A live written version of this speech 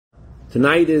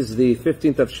Tonight is the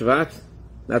 15th of Shvat.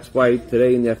 That's why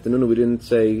today in the afternoon we didn't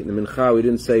say the Mincha, we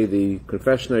didn't say the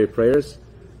confessionary prayers,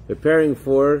 preparing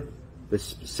for the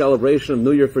celebration of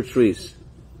New Year for trees.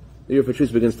 New Year for trees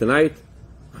begins tonight,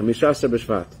 Chamishasar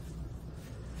B'Shvat.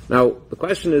 Now, the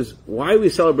question is, why are we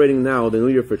celebrating now the New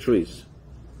Year for trees?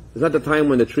 It's not the time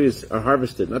when the trees are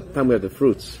harvested, not the time we have the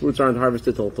fruits. Fruits aren't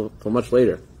harvested till much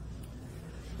later.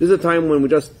 This is a time when we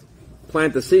just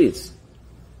plant the seeds.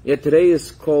 Yet today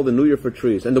is called the New Year for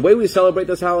trees. And the way we celebrate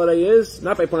this holiday is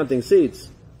not by planting seeds.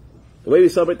 The way we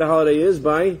celebrate the holiday is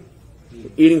by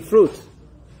eating fruit.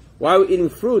 Why are we eating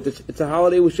fruit? It's a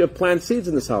holiday we should plant seeds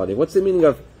in this holiday. What's the meaning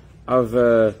of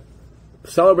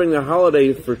celebrating the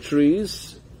holiday for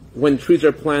trees when trees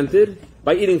are planted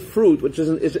by eating fruit, which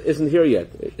isn't here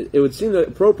yet? It would seem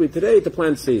appropriate today to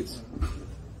plant seeds.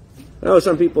 I know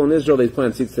some people in Israel, they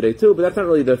plant seeds today too, but that's not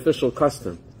really the official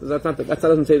custom. That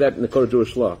doesn't say that in the Code of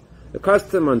Jewish Law. The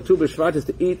custom on Tu B'Shvat is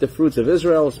to eat the fruits of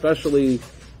Israel, especially,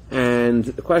 and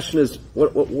the question is,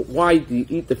 why do you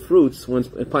eat the fruits when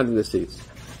planting the seeds?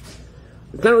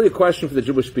 It's not really a question for the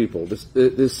Jewish people. This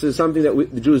is something that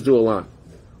the Jews do a lot.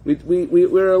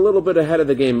 We're a little bit ahead of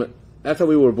the game. That's how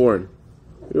we were born.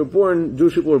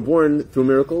 Jewish people were born through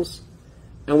miracles,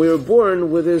 and we were born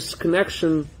with this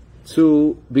connection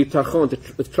to bitachon,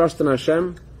 to trust in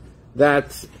Hashem,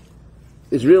 that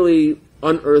is really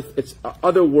unearthed. It's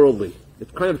otherworldly. The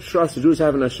kind of trust the Jews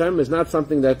have in Hashem is not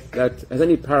something that has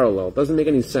any parallel. It doesn't make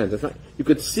any sense. It's not, you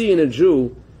could see in a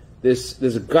Jew this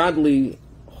godly,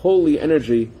 holy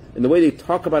energy in the way they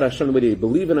talk about Hashem, the way they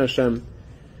believe in Hashem.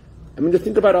 I mean, just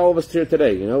think about all of us here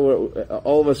today. You know,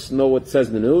 all of us know what it says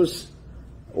in the news,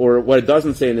 or what it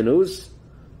doesn't say in the news.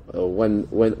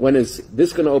 When is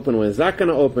this going to open? When is that going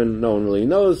to open? No one really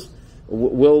knows.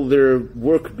 Will their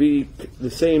work be the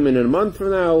same in a month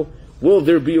from now? Will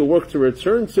there be a work to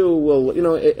return to? Well, you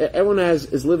know, everyone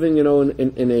is living, you know,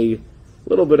 in a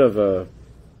little bit of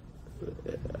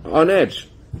on edge.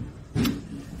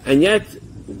 And yet,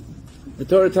 the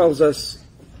Torah tells us,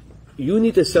 you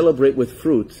need to celebrate with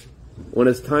fruit when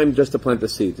it's time just to plant the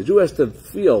seeds. The Jew has to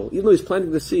feel, even though he's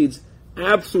planting the seeds,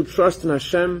 absolute trust in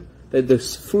Hashem that the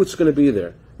fruit's going to be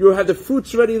there. You have the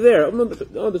fruits already there.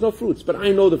 Oh, there's no fruits, but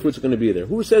I know the fruits are going to be there.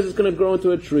 Who says it's going to grow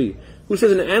into a tree? Who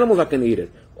says an animal's not going to eat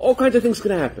it? All kinds of things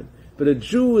can happen. But a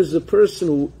Jew is a person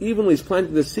who, even when he's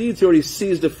planting the seeds, he already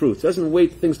sees the fruits. He doesn't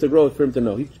wait things to grow for him to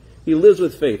know. He lives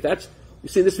with faith. That's, you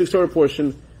see in this week's Torah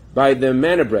portion, by the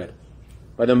manna bread,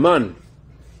 by the man.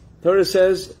 Torah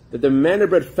says that the manna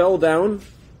bread fell down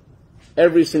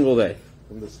every single day.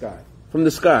 From the sky. From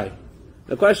the sky.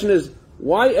 The question is,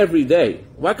 why every day?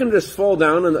 Why can't it just fall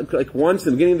down and like once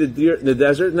in the beginning of the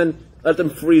desert and then let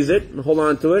them freeze it and hold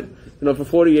on to it, you know, for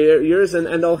 40 years and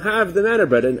they'll have the manna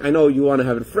bread? And I know you want to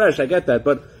have it fresh, I get that,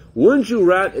 but wouldn't you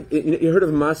you heard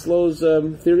of Maslow's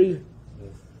theory?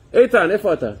 Eitan,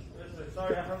 ifata.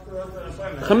 Sorry, I have to run to an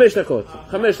appointment. Chamesh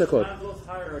dakot. Maslow's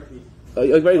hierarchy.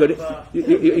 Very good.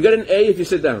 You got an A if you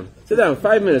sit down. Sit down,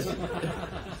 5 minutes.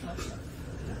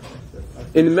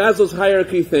 In Maslow's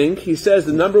hierarchy thing, he says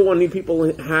the number one need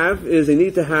people have is they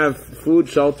need to have food,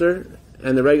 shelter,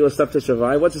 and the regular stuff to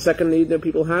survive. What's the second need that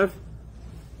people have?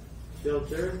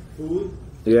 Shelter, food.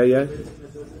 Yeah.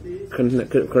 Necessities.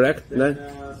 Correct. Then,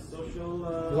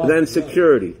 social. Then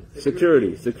security.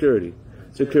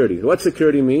 What's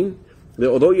security mean? That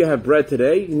although you have bread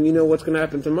today, you know what's going to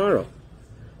happen tomorrow.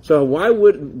 So why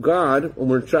would God, when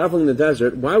we're traveling in the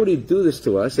desert, why would He do this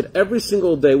to us? That every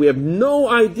single day we have no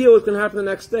idea what's going to happen the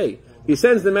next day. He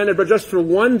sends the manna bread just for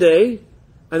one day,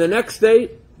 and the next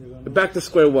day, back to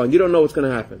square one. You don't know what's going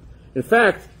to happen. In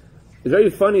fact, it's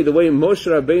very funny the way Moshe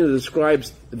Rabbeinu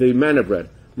describes the manna bread.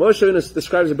 Moshe Rabbeinu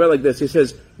describes the bread like this. He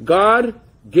says, God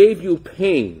gave you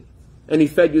pain, and He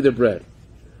fed you the bread.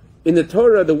 In the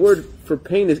Torah, the word for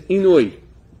pain is inui.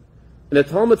 And the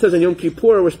Talmud says in Yom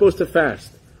Kippur, we're supposed to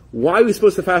fast. Why are we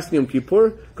supposed to fast in Yom Kippur?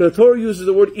 Because the Torah uses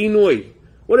the word inui.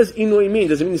 What does inui mean?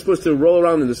 Does it mean you're supposed to roll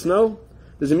around in the snow?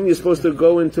 Does it mean you're supposed to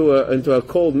go into a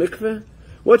cold mikveh?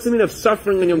 What's the meaning of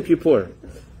suffering in Yom Kippur?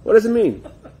 What does it mean?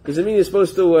 Does it mean you're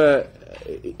supposed to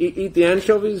eat the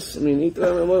anchovies? I mean,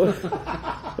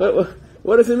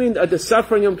 what does it mean to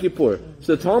suffer in Yom Kippur?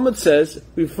 So the Talmud says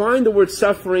we find the word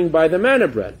suffering by the manna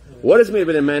bread. What is made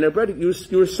by the manna bread? You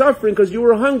were suffering because you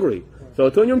were hungry.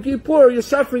 So on Yom Kippur, you're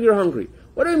suffering, you're hungry.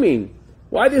 What do you mean?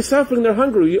 Why are they suffering? They're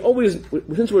hungry.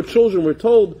 Since we're children, we're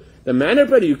told, the manna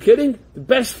bread, are you kidding? The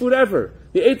best food ever.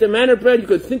 You ate the manna bread, you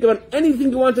could think about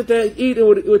anything you wanted to eat,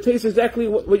 and it would taste exactly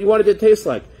what you wanted it to taste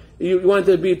like. You want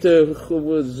to be to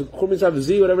Khurmizav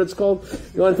Z, whatever it's called.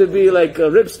 You want to be like a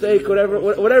rib steak,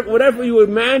 whatever you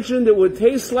imagined it would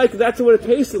taste like, that's what it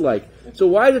tasted like. So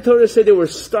why did the Torah say they were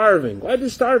starving? Why are they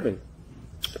starving?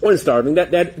 They weren't starving.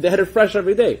 They had it fresh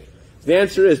every day. The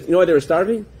answer is, you know why they were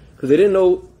starving? Because they didn't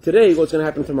know today what's going to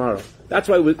happen tomorrow. That's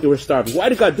why they were starving. Why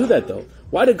did God do that though?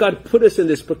 Why did God put us in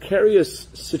this precarious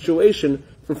situation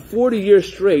for 40 years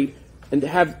straight and to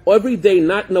have every day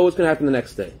not know what's going to happen the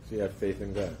next day? So you have faith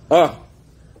in God.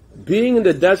 Being in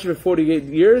the desert for 48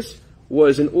 years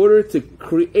was in order to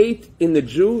create in the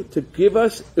Jew, to give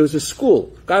us, it was a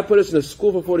school. God put us in a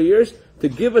school for 40 years to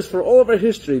give us for all of our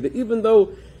history that even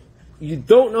though you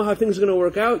don't know how things are going to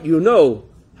work out, you know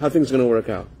how things are going to work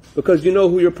out. Because you know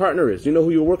who your partner is. You know who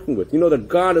you're working with. You know that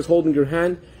God is holding your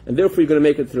hand and therefore you're going to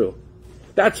make it through.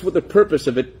 That's what the purpose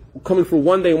of it, coming for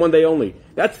one day and one day only.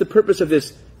 That's the purpose of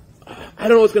this. I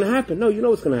don't know what's going to happen. No, you know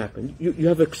what's going to happen. You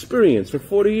have experience for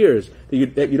 40 years that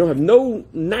you don't have no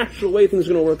natural way things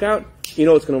are going to work out. You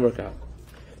know it's going to work out.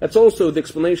 That's also the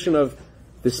explanation of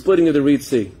the splitting of the Reed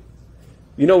Sea.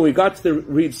 You know, when we got to the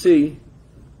Reed Sea,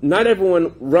 not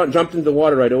everyone jumped into the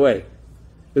water right away.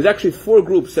 There's actually 4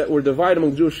 groups that were divided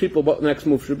among Jewish people what the next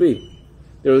move should be.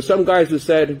 There were some guys who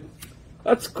said,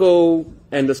 let's go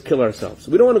and just kill ourselves.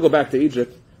 We don't want to go back to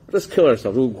Egypt. Let's kill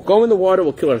ourselves. We'll go in the water,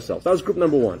 we'll kill ourselves. That was group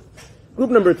number 1. Group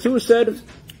number 2 said,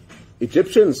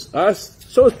 Egyptians, us,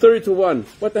 so it's 30-1.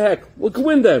 What the heck? We'll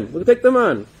win them. We'll take them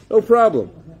on. No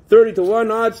problem.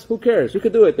 30-1 odds, who cares? We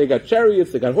could do it. They got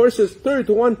chariots, they got horses.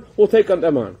 30-1, we'll take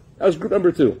them on. That was group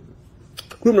number 2.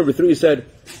 Group number 3 said,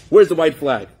 where's the white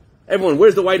flag? Everyone,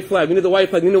 where's the white flag? We need the white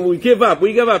flag. We give up.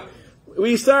 We give up.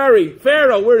 We sorry.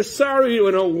 Pharaoh, we're sorry.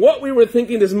 We don't know what we were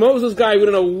thinking. This Moses guy, we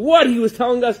don't know what he was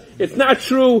telling us. It's not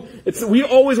true. We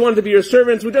always wanted to be your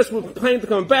servants. We just were planning to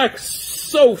come back.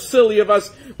 So silly of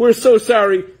us. We're so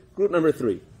sorry. Group number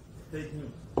 3.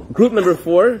 Group number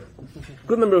 4.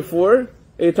 Group number 4.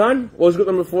 Eitan? What was group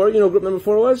number 4? You know what group number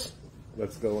 4 was?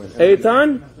 Let's go in.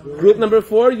 Eitan? Group number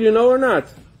 4, you know or not?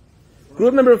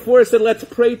 Group number 4 said, let's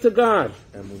pray to God.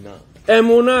 Emunah.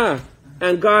 Emunah.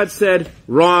 And God said,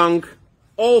 wrong.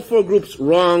 All 4 groups,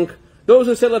 wrong. Those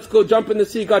who said, let's go jump in the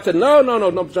sea, God said, no,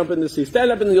 don't jump in the sea.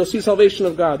 Stand up and you'll see salvation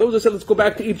of God. Those who said, let's go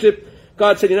back to Egypt,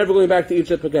 God said, you're never going back to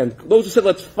Egypt again. Those who said,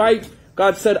 let's fight,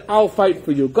 God said, I'll fight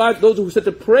for you. Those who said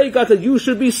to pray, God said, you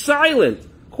should be silent,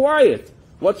 quiet.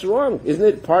 What's wrong? Isn't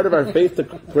it part of our faith to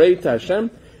pray to Hashem?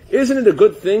 Isn't it a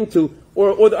good thing to,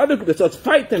 or the other group, so let's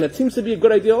fight them. It seems to be a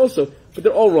good idea also, but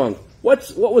they're all wrong.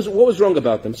 What was wrong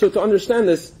about them? So to understand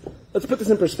this, let's put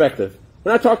this in perspective.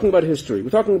 We're not talking about history.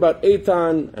 We're talking about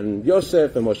Eitan and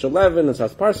Yosef and Moshe Levin and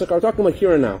Sas Parsaka. We're talking about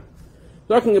here and now.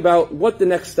 We're talking about what the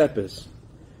next step is.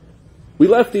 We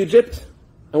left Egypt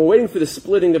and we're waiting for the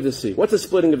splitting of the sea. What's the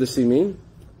splitting of the sea mean?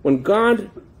 When God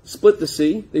split the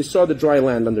sea, they saw the dry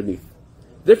land underneath.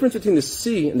 The difference between the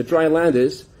sea and the dry land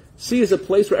is, sea is a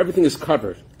place where everything is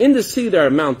covered. In the sea there are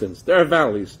mountains, there are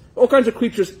valleys, all kinds of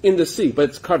creatures in the sea, but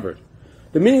it's covered.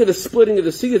 The meaning of the splitting of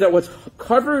the sea is that what's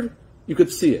covered, you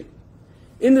could see it.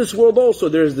 In this world also,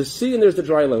 there's the sea and there's the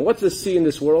dry land. What's the sea in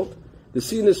this world? The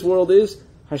sea in this world is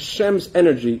Hashem's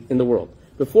energy in the world.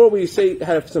 Before we say,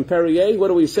 have some Perrier, what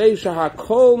do we say?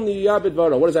 Shahakol niyabed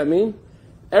vara. What does that mean?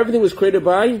 Everything was created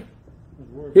by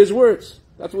His words.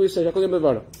 That's what we say. Shahakol niyabed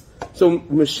vara. So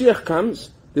Mashiach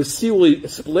comes, the sea will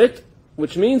split,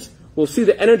 which means we'll see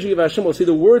the energy of Hashem, we'll see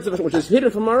the words of Hashem, which is hidden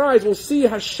from our eyes. We'll see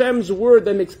Hashem's word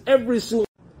that makes every single...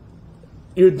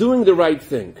 You're doing the right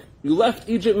thing. You left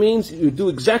Egypt means you do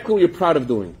exactly what you're proud of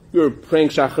doing. You're praying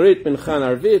Shacharit, Mincha,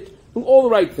 Arvit, doing all the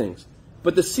right things.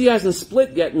 But the sea hasn't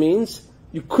split yet means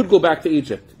you could go back to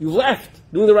Egypt. You left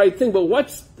doing the right thing, but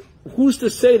who's to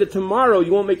say that tomorrow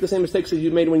you won't make the same mistakes as you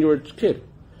made when you were a kid?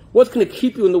 What's going to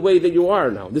keep you in the way that you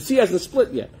are now? The sea hasn't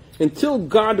split yet. Until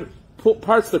God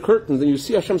parts the curtains and you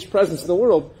see Hashem's presence in the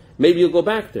world, maybe you'll go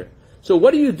back there. So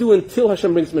what do you do until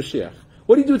Hashem brings Mashiach?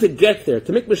 What do you do to get there,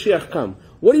 to make Mashiach come?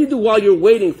 What do you do while you're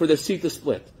waiting for the sea to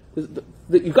split?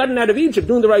 You've gotten out of Egypt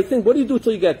doing the right thing. What do you do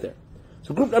until you get there?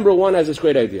 So group number 1 has this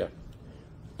great idea.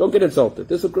 Don't get insulted.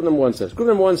 This is what group number 1 says. Group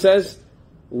number 1 says,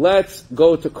 let's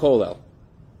go to Kolel.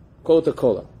 Go to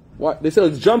Kolel. What? They say,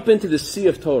 let's jump into the sea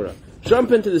of Torah.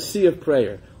 Jump into the sea of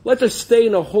prayer. Let's just stay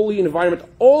in a holy environment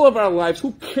all of our lives.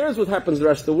 Who cares what happens in the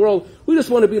rest of the world? We just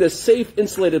want to be in a safe,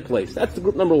 insulated place. That's the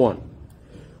group number 1.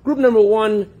 Group number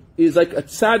 1 is like a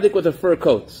tzaddik with a fur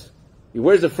coat. He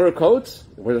wears the fur coat.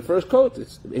 He wears the fur coat.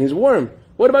 He's warm.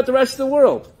 What about the rest of the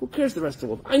world? Who cares the rest of the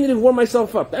world? I need to warm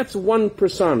myself up. That's one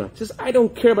persona. He says, I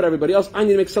don't care about everybody else. I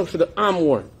need to make sure that I'm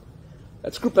warm.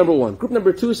 That's group number 1. Group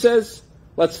number 2 says,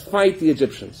 let's fight the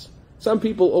Egyptians. Some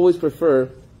people always prefer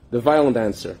the violent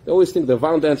answer. They always think the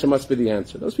violent answer must be the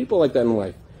answer. Those people like that in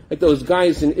life. Like those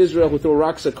guys in Israel who throw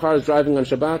rocks at cars driving on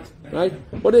Shabbat, right?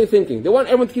 What are they thinking? They want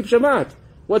everyone to keep Shabbat.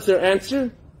 What's their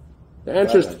answer? The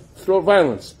answer is throw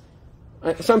violence.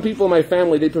 Some people in my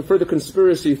family, they prefer the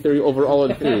conspiracy theory over all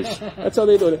other theories. That's how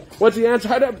they do it. What's the answer?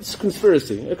 It's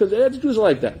conspiracy. Because Jews are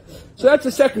like that. So that's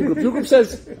the second group. The group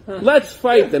says, let's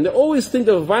fight them. They always think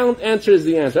the violent answer is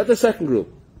the answer. That's the second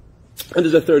group. And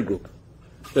there's a third group.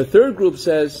 The third group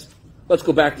says, let's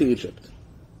go back to Egypt.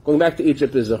 Going back to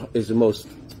Egypt is the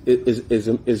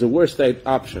worst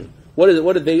option.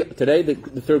 What did they today?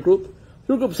 The third group.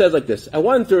 The third group says like this: at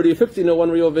 1:30,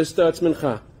 15:01 Rio Vista, it's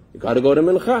Mincha. You got to go to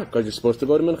Mincha because you're supposed to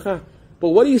go to Mincha. But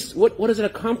what does it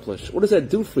accomplish? What does that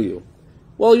do for you?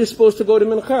 Well, you're supposed to go to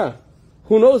Mincha.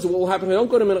 Who knows what will happen if you don't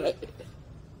go to Mincha?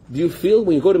 Do you feel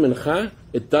when you go to Mincha,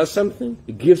 it does something?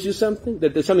 It gives you something?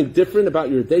 That there's something different about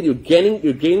your day? You're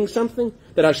gaining something?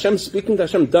 That Hashem's speaking, that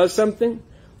Hashem does something?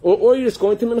 Or you're just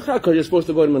going to Mincha because you're supposed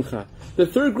to go to Mincha. The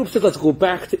third group says, let's go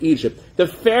back to Egypt. The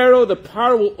Pharaoh, the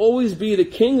power will always be the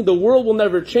king. The world will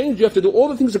never change. You have to do all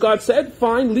the things that God said.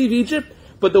 Fine, leave Egypt.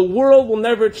 But the world will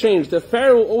never change. The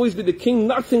Pharaoh will always be the king.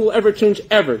 Nothing will ever change,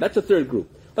 ever. That's the third group.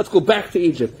 Let's go back to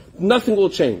Egypt. Nothing will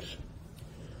change.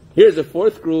 Here's the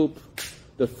fourth group.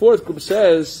 The fourth group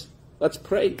says, let's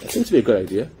pray. That seems to be a good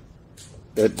idea.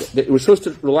 That we're supposed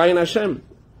to rely on Hashem.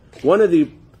 One of the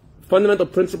fundamental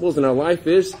principles in our life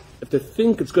is to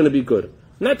think it's going to be good.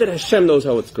 Not that Hashem knows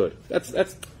how it's good.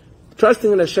 That's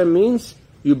trusting in Hashem means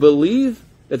you believe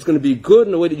that it's going to be good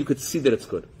in a way that you could see that it's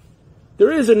good.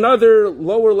 There is another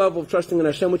lower level of trusting in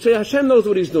Hashem, which Hashem knows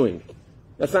what He's doing.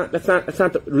 That's not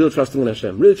the real trusting in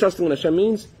Hashem. Real trusting in Hashem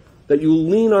means that you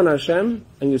lean on Hashem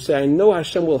and you say, I know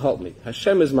Hashem will help me.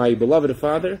 Hashem is my beloved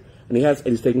Father, and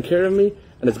He's taking care of me,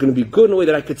 and it's going to be good in a way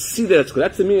that I could see that it's good.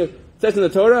 That's the meaning. It says in the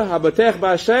Torah, Habatech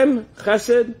ba'Hashem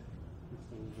chesed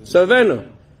savenu.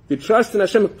 If you trust in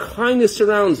Hashem, kindness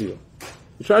surrounds you.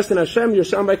 You trust in Hashem, you're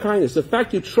surrounded by kindness. The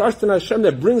fact you trust in Hashem,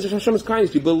 that brings Hashem's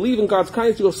kindness. You believe in God's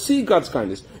kindness, you'll see God's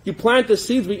kindness. You plant the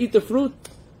seeds, we eat the fruit.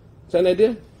 Is that an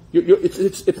idea?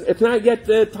 It's not yet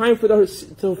the time for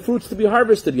the fruits to be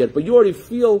harvested yet, but you already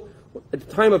feel at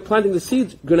the time of planting the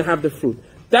seeds, you're going to have the fruit.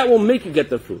 That will make you get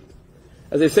the fruit.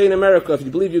 As they say in America, if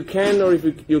you believe you can or if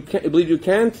you believe you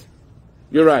can't,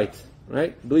 you're right.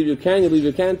 Right? Believe you can, you believe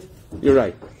you can't, you're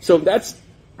right. So that's,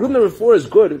 group number 4 is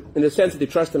good in the sense that they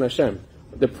trust in Hashem.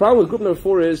 The problem with group number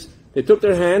 4 is they took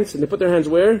their hands and they put their hands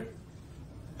where?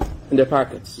 In their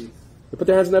pockets. They put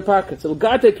their hands in their pockets. So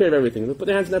God take care of everything. They put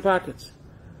their hands in their pockets.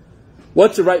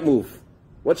 What's the right move?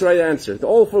 What's the right answer?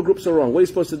 All 4 groups are wrong. What are you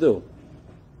supposed to do?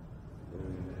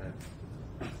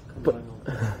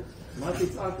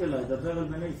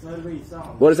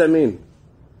 What does that mean?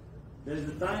 There's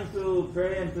the time to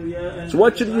pray and to yell. So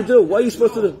what should you do? What are you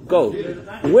supposed to do? Go.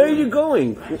 Where are you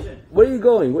going? Where are you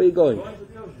going? Where are you going? Going to the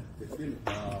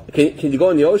ocean. Can you go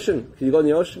in the ocean? Can you go in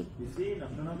the ocean? You see,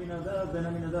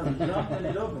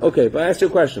 Okay, but I ask you a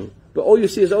question. But all you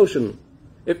see is ocean.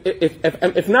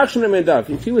 If Nachshon Amendav,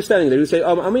 if he was standing there, he would say,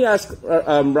 let me ask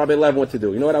Rabbi Levin what to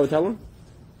do. You know what I would tell him?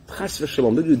 Chas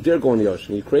v'shalom, don't you dare go in the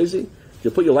ocean. Are you crazy? You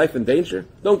put your life in danger?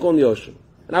 Don't go in the ocean.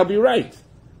 And I'll be right.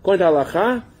 According to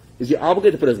Halacha, is he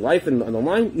obligated to put his life on the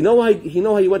line? You know why he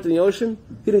went in the ocean?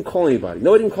 He didn't call anybody. You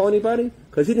know why he didn't call anybody?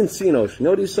 Because he didn't see an ocean. You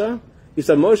know what he saw? He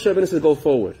said, Moshe Rabbeinu said, go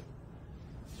forward.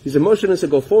 He said, Moshe Rabbeinu said,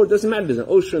 go forward. Doesn't matter. There's an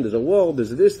ocean, there's a wall, there's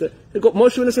this, that.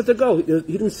 Moshe Rabbeinu said to go. He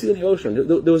didn't see any ocean.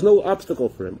 There was no obstacle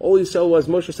for him. All he saw was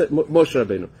Moshe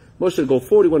Rabbeinu. Moshe said, go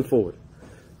forward, he went forward.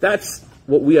 That's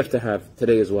what we have to have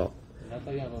today as well. I'm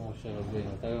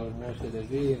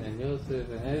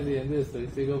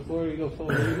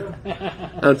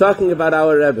talking about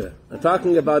our Rebbe. I'm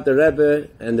talking about the Rebbe,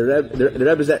 and the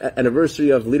Rebbe's anniversary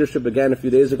of leadership began a few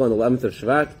days ago on the 11th of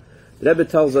Shvat. The Rebbe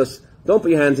tells us, don't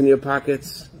put your hands in your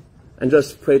pockets and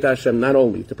just pray to Hashem, not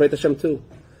only, to pray to Hashem too.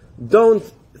 Don't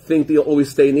think that you'll always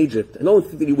stay in Egypt. And don't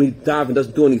think that when you daven, it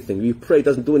doesn't do anything. When you pray, it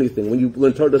doesn't do anything. When you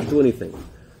learn Torah, it doesn't do anything.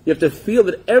 You have to feel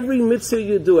that every mitzvah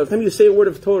you do, every time you say a word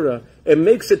of Torah, it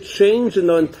makes a change in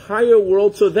the entire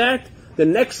world so that the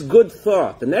next good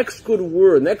thought, the next good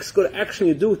word, the next good action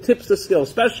you do tips the scale.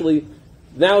 Especially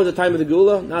now is the time of the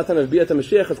Geula, now is the time of Biat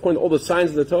HaMashiach, according to all the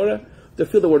signs of the Torah, to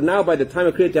feel that we're now by the time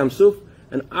of Kriyat Yam Suf,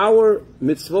 and our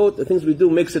mitzvot, the things we do,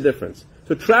 makes a difference.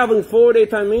 So traveling forward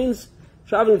means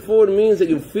that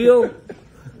you feel...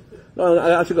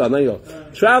 No, I should go. Now you go.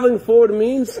 Traveling forward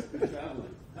means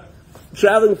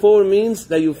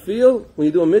that you feel, when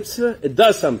you do a mitzvah, it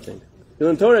does something. You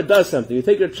learn Torah, it does something. You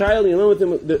take your child, and you learn with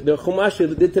him the Chumash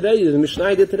you did today, the Mishnah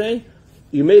you did today,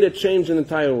 you made a change in the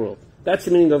entire world. That's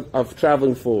the meaning of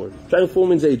traveling forward. Traveling forward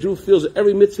means that a Jew feels that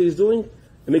every mitzvah he's doing,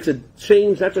 it makes a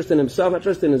change, not just in himself, not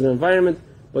just in his environment,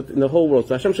 but in the whole world.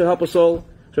 So Hashem should help us all.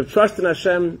 So trust in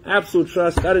Hashem, absolute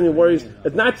trust, not any worries.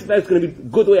 It's not that it's going to be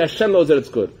good the way Hashem knows that it's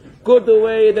good. Good the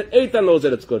way that Eitan knows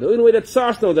that it's good. The way that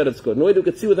Sars knows that it's good. The way that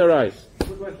we can see with our eyes.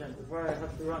 Good question. Before I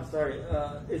have to run, sorry.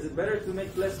 Is it better to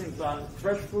make blessings on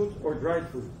fresh fruit or dried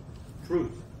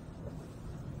fruit?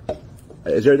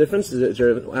 Is there a difference? I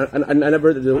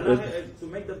never heard to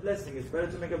make the blessing, it's better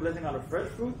to make a blessing on a fresh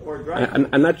fruit or dried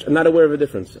fruit? I'm not aware of a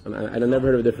difference. I never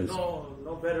heard of a difference.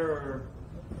 No better or...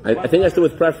 I think that's to do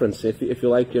with preference. If you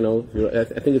like, I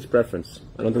think it's preference.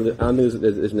 I don't think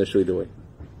there's an issue either way.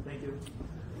 Thank you.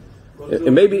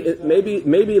 Maybe it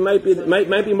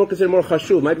might be more considered more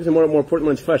chashuv. Might be more important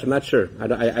when it's fresh. I'm not sure.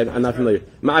 I'm not familiar.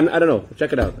 I don't know.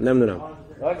 Check it out. I never know.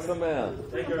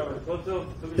 Thank you,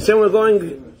 Robert. Say we're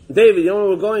going, David. You know where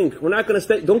we're going. We're not going to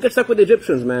stay. Don't get stuck with the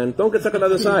Egyptians, man. Don't get stuck on the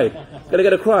other side. Got to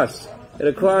get across. Get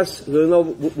across. We know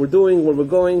what we're doing, where we're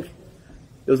going. There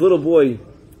was a little boy.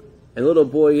 And the little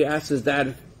boy asked his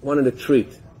dad, wanted a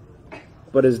treat.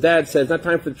 But his dad said, it's not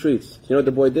time for the treats. You know what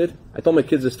the boy did? I told my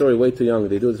kids this story way too young.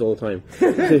 They do this all the time. He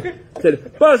said,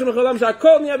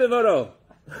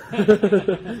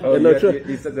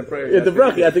 he said the prayer. Yeah, the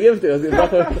bracha, you have to give it to him.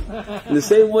 In the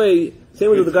same way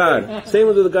with God. Same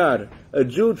way with God. A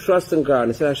Jew trusts in God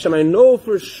and says, Hashem, I know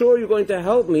for sure you're going to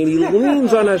help me. And he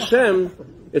leans on Hashem.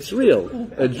 It's real.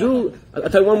 A Jew, I'll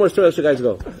tell you one more story, let you guys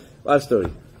go. Last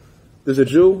story. There's a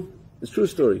Jew. It's a true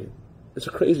story. It's a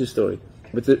crazy story.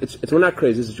 But we're not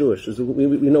crazy, it's Jewish. We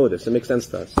know this. It makes sense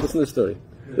to us. Listen to the story.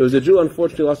 There was a Jew,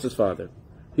 unfortunately, lost his father.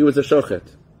 He was a shochet.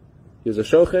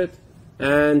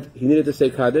 And he needed to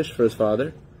say Kaddish for his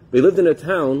father. But he lived in a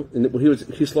town,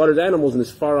 he slaughtered animals in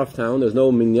this far-off town. There's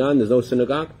no minyan, there's no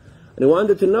synagogue. And he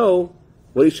wanted to know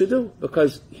what he should do,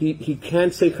 because he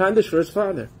can't say Kaddish for his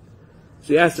father. So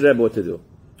he asked the Rebbe what to do.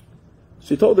 So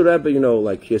he told the Rebbe,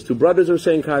 he has two brothers who are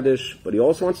saying Kaddish, but he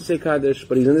also wants to say Kaddish,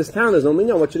 but he's in this town, there's no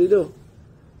minyan, what should he do?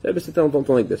 The Rebbe said, don't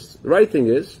like this. The right thing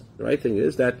is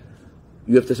that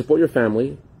you have to support your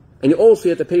family, and you also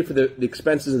have to pay for the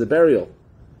expenses of the burial.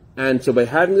 And so by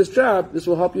having this job, this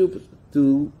will help you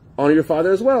to honor your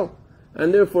father as well.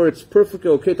 And therefore it's perfectly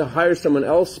okay to hire someone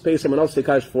else, pay someone else to say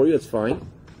Kaddish for you, it's fine.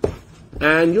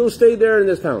 And you'll stay there in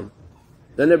this town.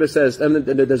 Then the Rebbe says, and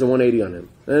there's a 180 on him.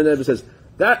 And then the Rebbe says,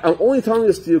 that I'm only telling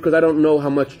this to you because I don't know how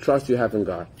much trust you have in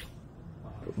God.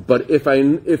 But if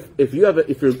you're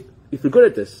good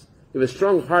at this, if you have a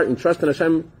strong heart and trust in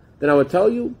Hashem, then I would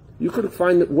tell you, you could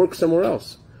find work somewhere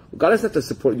else. God doesn't have to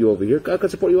support you over here. God can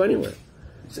support you anywhere.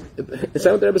 There's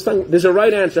a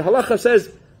right answer. Halacha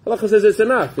says it's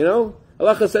enough.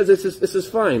 Halacha says this is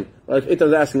fine. Like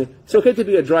Eitan's asking, it's okay to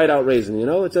be a dried out raisin.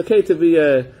 It's okay to be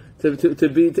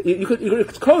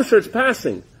it's kosher. It's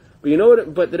passing. But you know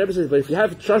what? But the Rebbe says, but if you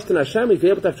have trust in Hashem, if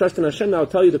you're able to have trust in Hashem, I'll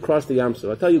tell you to cross the Yam Suf.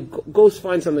 I'll tell you, go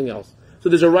find something else. So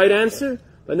there's a right answer,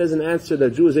 but there's an answer that a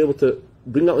Jew is able to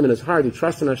bring out in his heart. He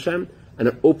trusts in Hashem, and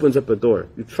it opens up a door.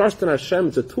 You trust in Hashem,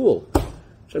 it's a tool.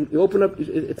 You open up,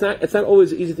 it's not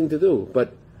always an easy thing to do,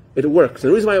 but it works. And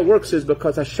the reason why it works is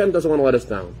because Hashem doesn't want to let us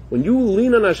down. When you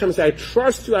lean on Hashem and say, I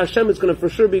trust you, Hashem, it's going to for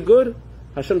sure be good,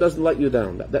 Hashem doesn't let you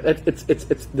down.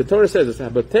 The Torah says, it's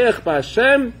Habatech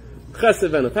b'Hashem,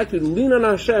 in fact, you lean on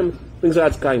Hashem brings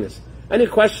God's kindness. Any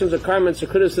questions or comments or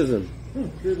criticism?